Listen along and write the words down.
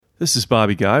This is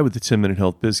Bobby Guy with the 10-Minute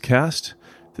Health Bizcast.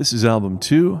 This is Album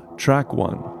 2, Track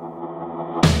 1.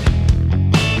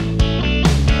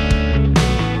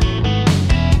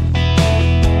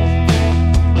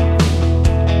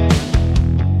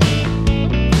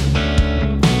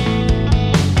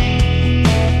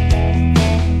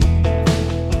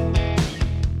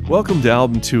 Welcome to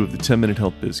Album 2 of the 10-Minute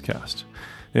Health Bizcast.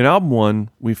 In Album 1,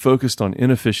 we focused on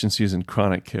inefficiencies in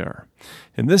chronic care.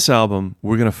 In this album,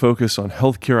 we're going to focus on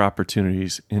healthcare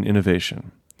opportunities in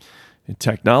innovation, in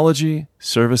technology,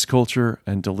 service culture,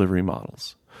 and delivery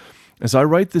models. As I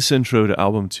write this intro to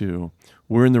Album 2,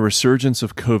 we're in the resurgence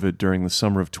of COVID during the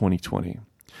summer of 2020.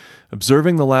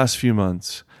 Observing the last few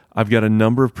months, I've got a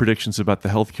number of predictions about the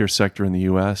healthcare sector in the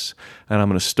U.S., and I'm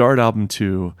going to start Album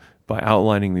 2 by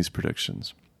outlining these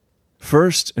predictions.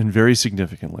 First, and very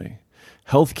significantly,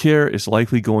 healthcare is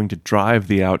likely going to drive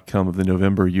the outcome of the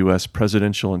November U.S.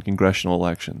 presidential and congressional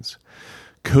elections.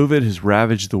 COVID has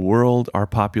ravaged the world, our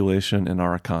population, and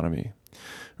our economy.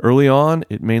 Early on,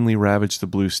 it mainly ravaged the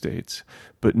blue states,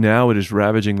 but now it is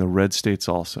ravaging the red states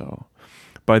also.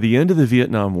 By the end of the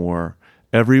Vietnam War,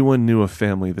 everyone knew a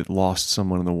family that lost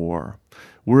someone in the war.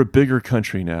 We're a bigger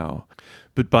country now,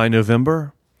 but by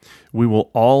November, we will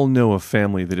all know a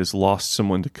family that has lost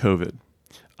someone to COVID.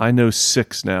 I know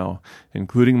 6 now,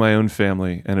 including my own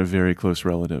family and a very close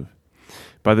relative.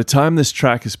 By the time this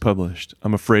track is published,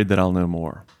 I'm afraid that I'll know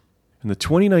more. In the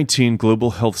 2019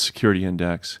 Global Health Security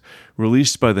Index,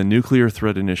 released by the Nuclear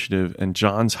Threat Initiative and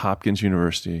Johns Hopkins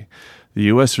University, the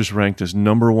U.S. was ranked as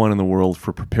number 1 in the world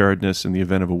for preparedness in the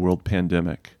event of a world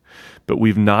pandemic. But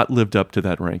we've not lived up to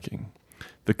that ranking.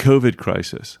 The COVID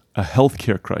crisis, a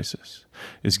healthcare crisis,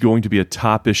 is going to be a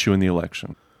top issue in the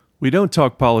election. We don't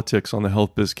talk politics on the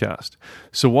Health Bizcast,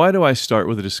 so why do I start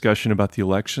with a discussion about the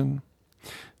election?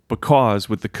 Because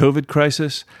with the COVID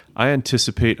crisis, I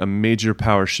anticipate a major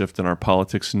power shift in our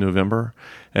politics in November,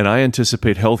 and I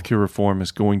anticipate healthcare reform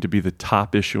is going to be the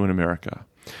top issue in America,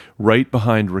 right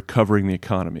behind recovering the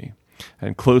economy,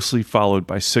 and closely followed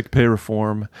by sick pay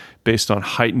reform based on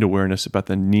heightened awareness about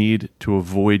the need to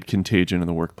avoid contagion in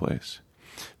the workplace.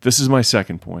 This is my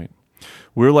second point.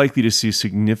 We're likely to see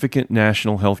significant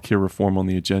national healthcare reform on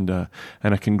the agenda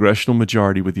and a congressional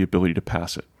majority with the ability to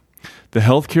pass it. The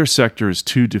healthcare sector is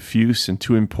too diffuse and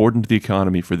too important to the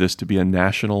economy for this to be a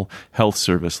national health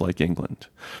service like England.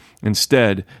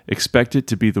 Instead, expect it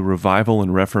to be the revival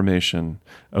and reformation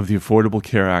of the Affordable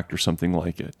Care Act or something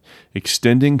like it,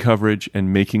 extending coverage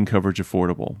and making coverage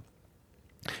affordable.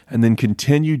 And then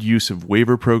continued use of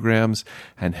waiver programs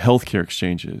and healthcare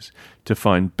exchanges to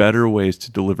find better ways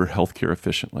to deliver healthcare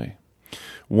efficiently.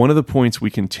 One of the points we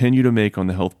continue to make on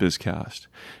the Health Bizcast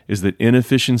is that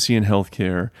inefficiency in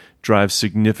healthcare drives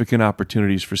significant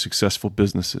opportunities for successful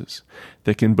businesses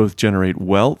that can both generate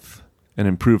wealth and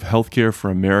improve healthcare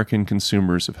for American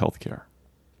consumers of healthcare.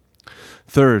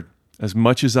 Third, as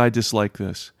much as I dislike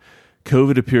this,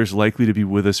 COVID appears likely to be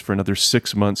with us for another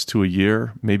 6 months to a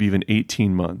year, maybe even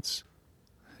 18 months.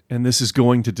 And this is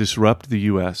going to disrupt the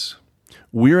U.S.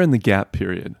 We're in the gap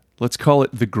period. Let's call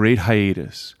it the great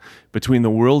hiatus between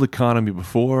the world economy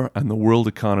before and the world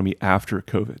economy after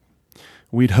COVID.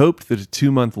 We'd hoped that a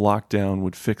 2-month lockdown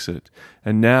would fix it.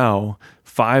 And now,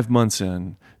 5 months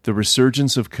in, the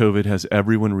resurgence of COVID has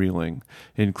everyone reeling,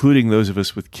 including those of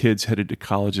us with kids headed to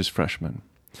college as freshmen.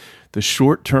 The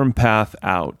short-term path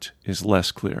out is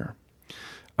less clear.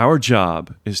 Our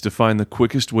job is to find the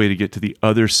quickest way to get to the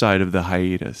other side of the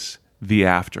hiatus, the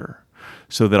after,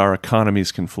 so that our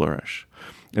economies can flourish.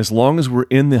 As long as we're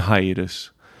in the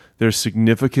hiatus, there's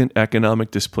significant economic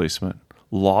displacement,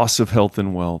 loss of health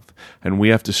and wealth, and we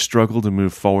have to struggle to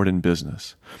move forward in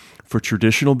business. For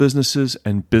traditional businesses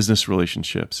and business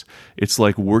relationships, it's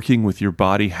like working with your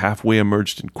body halfway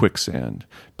immersed in quicksand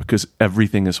because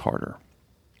everything is harder.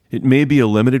 It may be a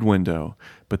limited window,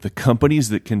 but the companies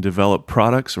that can develop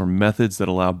products or methods that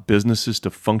allow businesses to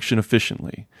function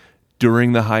efficiently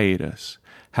during the hiatus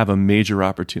have a major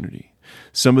opportunity.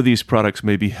 Some of these products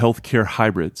may be healthcare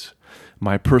hybrids,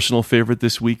 my personal favorite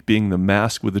this week being the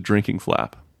mask with a drinking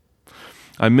flap.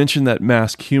 I mentioned that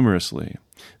mask humorously,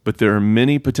 but there are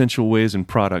many potential ways and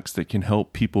products that can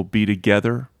help people be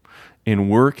together in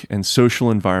work and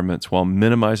social environments while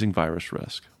minimizing virus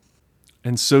risk.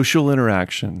 And social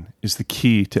interaction is the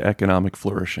key to economic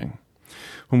flourishing.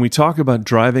 When we talk about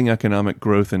driving economic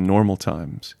growth in normal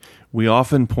times, we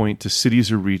often point to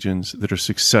cities or regions that are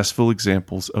successful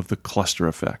examples of the cluster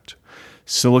effect.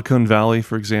 Silicon Valley,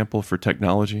 for example, for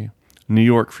technology, New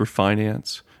York for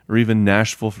finance, or even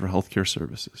Nashville for healthcare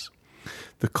services.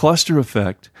 The cluster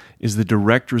effect is the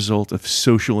direct result of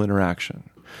social interaction.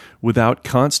 Without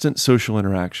constant social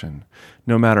interaction,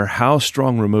 no matter how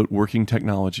strong remote working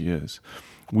technology is,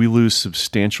 we lose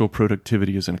substantial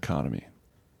productivity as an economy.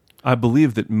 I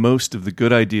believe that most of the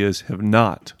good ideas have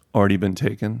not already been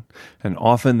taken, and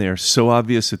often they are so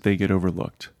obvious that they get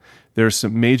overlooked. There are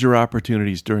some major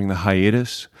opportunities during the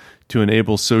hiatus to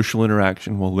enable social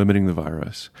interaction while limiting the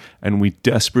virus, and we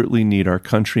desperately need our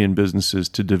country and businesses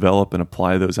to develop and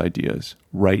apply those ideas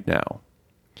right now.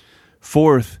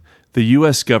 Fourth, the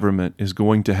U.S. government is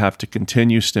going to have to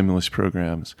continue stimulus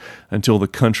programs until the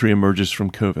country emerges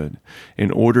from COVID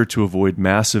in order to avoid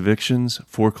mass evictions,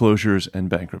 foreclosures, and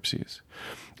bankruptcies.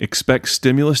 Expect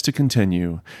stimulus to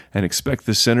continue and expect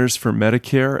the Centers for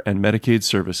Medicare and Medicaid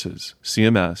Services,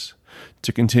 CMS,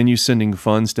 to continue sending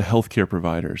funds to healthcare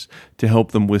providers to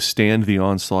help them withstand the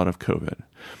onslaught of COVID.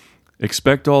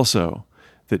 Expect also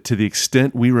that to the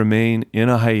extent we remain in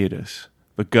a hiatus,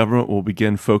 the government will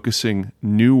begin focusing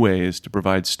new ways to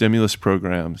provide stimulus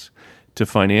programs to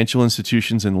financial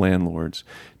institutions and landlords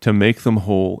to make them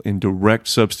whole in direct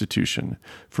substitution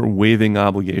for waiving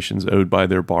obligations owed by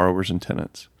their borrowers and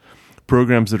tenants.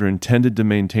 Programs that are intended to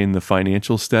maintain the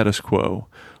financial status quo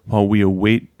while we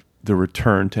await the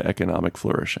return to economic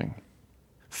flourishing.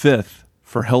 Fifth,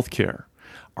 for healthcare,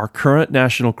 our current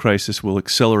national crisis will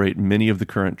accelerate many of the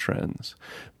current trends,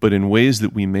 but in ways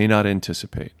that we may not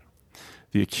anticipate.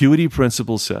 The acuity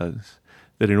principle says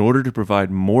that in order to provide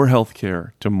more health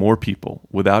care to more people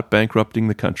without bankrupting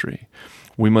the country,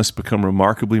 we must become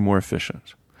remarkably more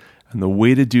efficient. And the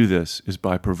way to do this is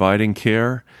by providing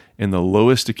care in the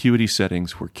lowest acuity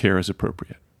settings where care is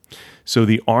appropriate. So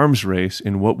the arms race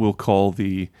in what we'll call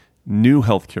the new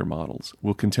healthcare models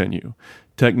will continue.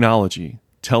 Technology,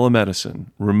 telemedicine,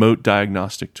 remote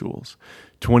diagnostic tools,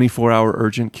 24-hour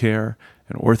urgent care,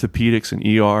 and orthopedics and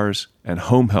ERs, and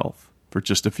home health, for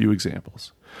just a few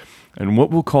examples. And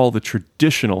what we'll call the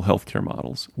traditional healthcare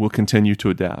models will continue to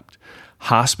adapt.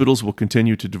 Hospitals will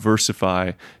continue to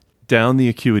diversify down the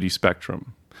acuity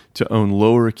spectrum to own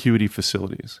lower acuity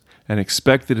facilities, and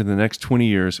expect that in the next 20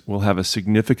 years we'll have a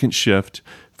significant shift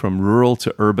from rural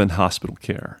to urban hospital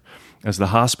care, as the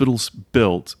hospitals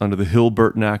built under the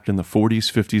Hill-Burton Act in the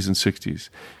 40s, 50s, and 60s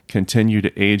continue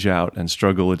to age out and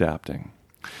struggle adapting.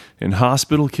 In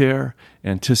hospital care,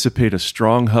 anticipate a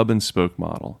strong hub-and-spoke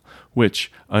model,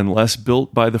 which, unless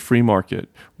built by the free market,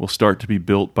 will start to be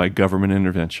built by government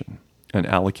intervention and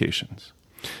allocations.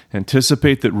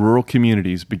 Anticipate that rural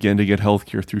communities begin to get health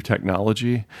care through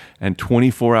technology and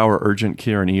 24-hour urgent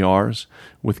care in ERs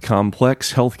with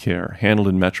complex health care handled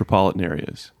in metropolitan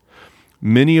areas.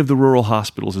 Many of the rural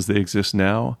hospitals as they exist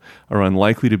now are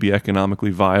unlikely to be economically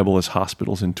viable as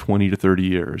hospitals in 20 to 30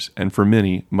 years, and for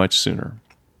many, much sooner.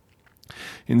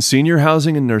 In senior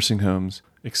housing and nursing homes,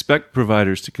 expect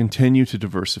providers to continue to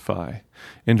diversify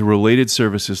into related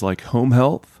services like home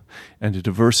health and to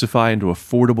diversify into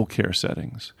affordable care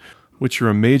settings, which are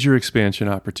a major expansion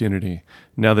opportunity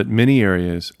now that many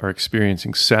areas are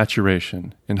experiencing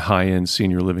saturation in high-end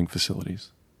senior living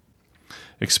facilities.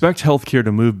 Expect healthcare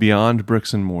to move beyond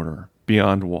bricks and mortar,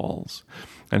 beyond walls,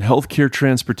 and healthcare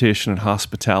transportation and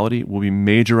hospitality will be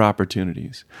major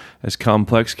opportunities as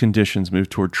complex conditions move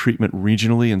toward treatment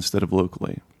regionally instead of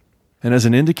locally. And as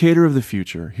an indicator of the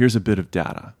future, here's a bit of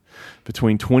data.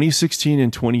 Between 2016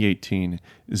 and 2018,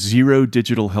 0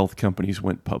 digital health companies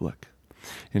went public.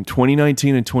 In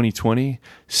 2019 and 2020,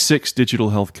 6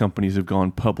 digital health companies have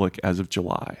gone public as of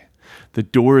July. The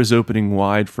door is opening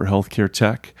wide for healthcare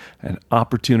tech, and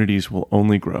opportunities will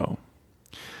only grow.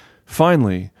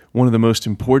 Finally, one of the most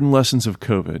important lessons of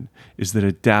COVID is that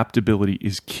adaptability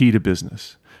is key to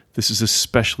business. This is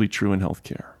especially true in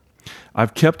healthcare.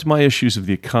 I've kept my issues of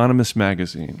The Economist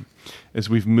magazine as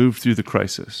we've moved through the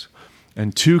crisis,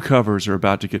 and 2 covers are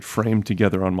about to get framed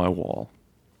together on my wall.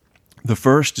 The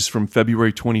first is from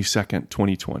February 22nd,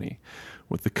 2020,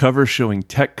 with the cover showing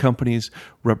tech companies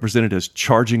represented as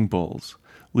charging bulls,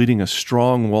 leading a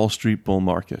strong Wall Street bull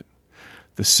market.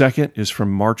 The second is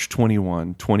from March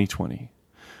 21, 2020,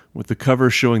 with the cover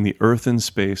showing the Earth in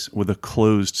space with a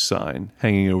closed sign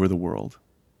hanging over the world.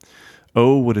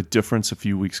 Oh, what a difference a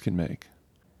few weeks can make.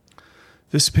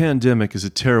 This pandemic is a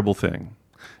terrible thing.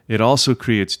 It also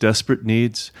creates desperate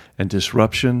needs and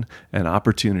disruption and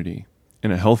opportunity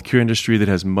in a healthcare industry that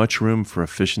has much room for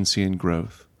efficiency and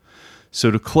growth.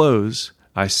 So to close,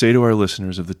 I say to our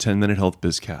listeners of the 10-Minute Health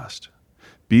Bizcast,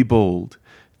 be bold.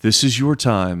 This is your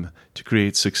time to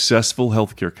create successful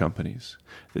healthcare companies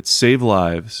that save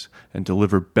lives and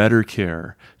deliver better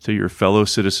care to your fellow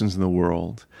citizens in the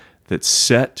world, that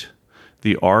set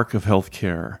the arc of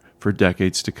healthcare for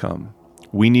decades to come.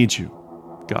 We need you.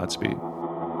 Godspeed.